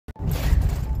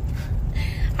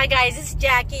Hi guys, it's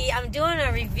Jackie. I'm doing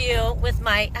a review with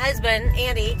my husband,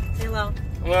 Andy. Say hello.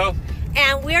 Hello.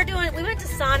 And we went to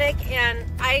Sonic and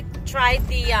I tried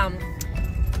the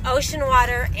ocean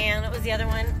water and what was the other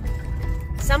one?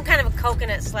 Some kind of a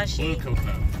coconut slushy. Blue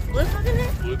coconut. Blue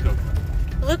coconut? Blue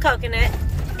coconut. Blue coconut.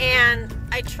 And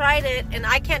I tried it and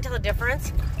I can't tell the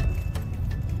difference.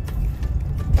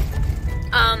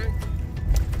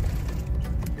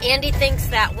 Andy thinks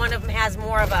that one of them has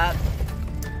more of a,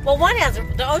 well, one has,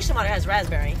 the ocean water has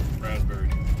raspberry.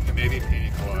 Raspberry. And maybe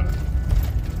pina colada.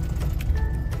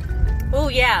 Oh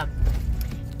yeah.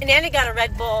 And Andy got a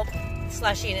Red Bull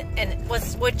slushie, and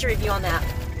what's your review on that?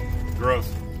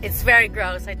 Gross. It's very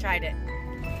gross. I tried it.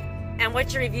 And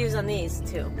what's your reviews on these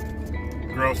two?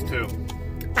 Gross too.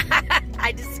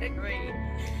 I disagree.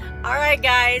 All right,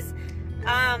 guys.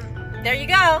 There you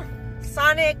go.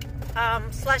 Sonic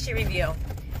slushie review.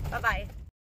 Bye-bye.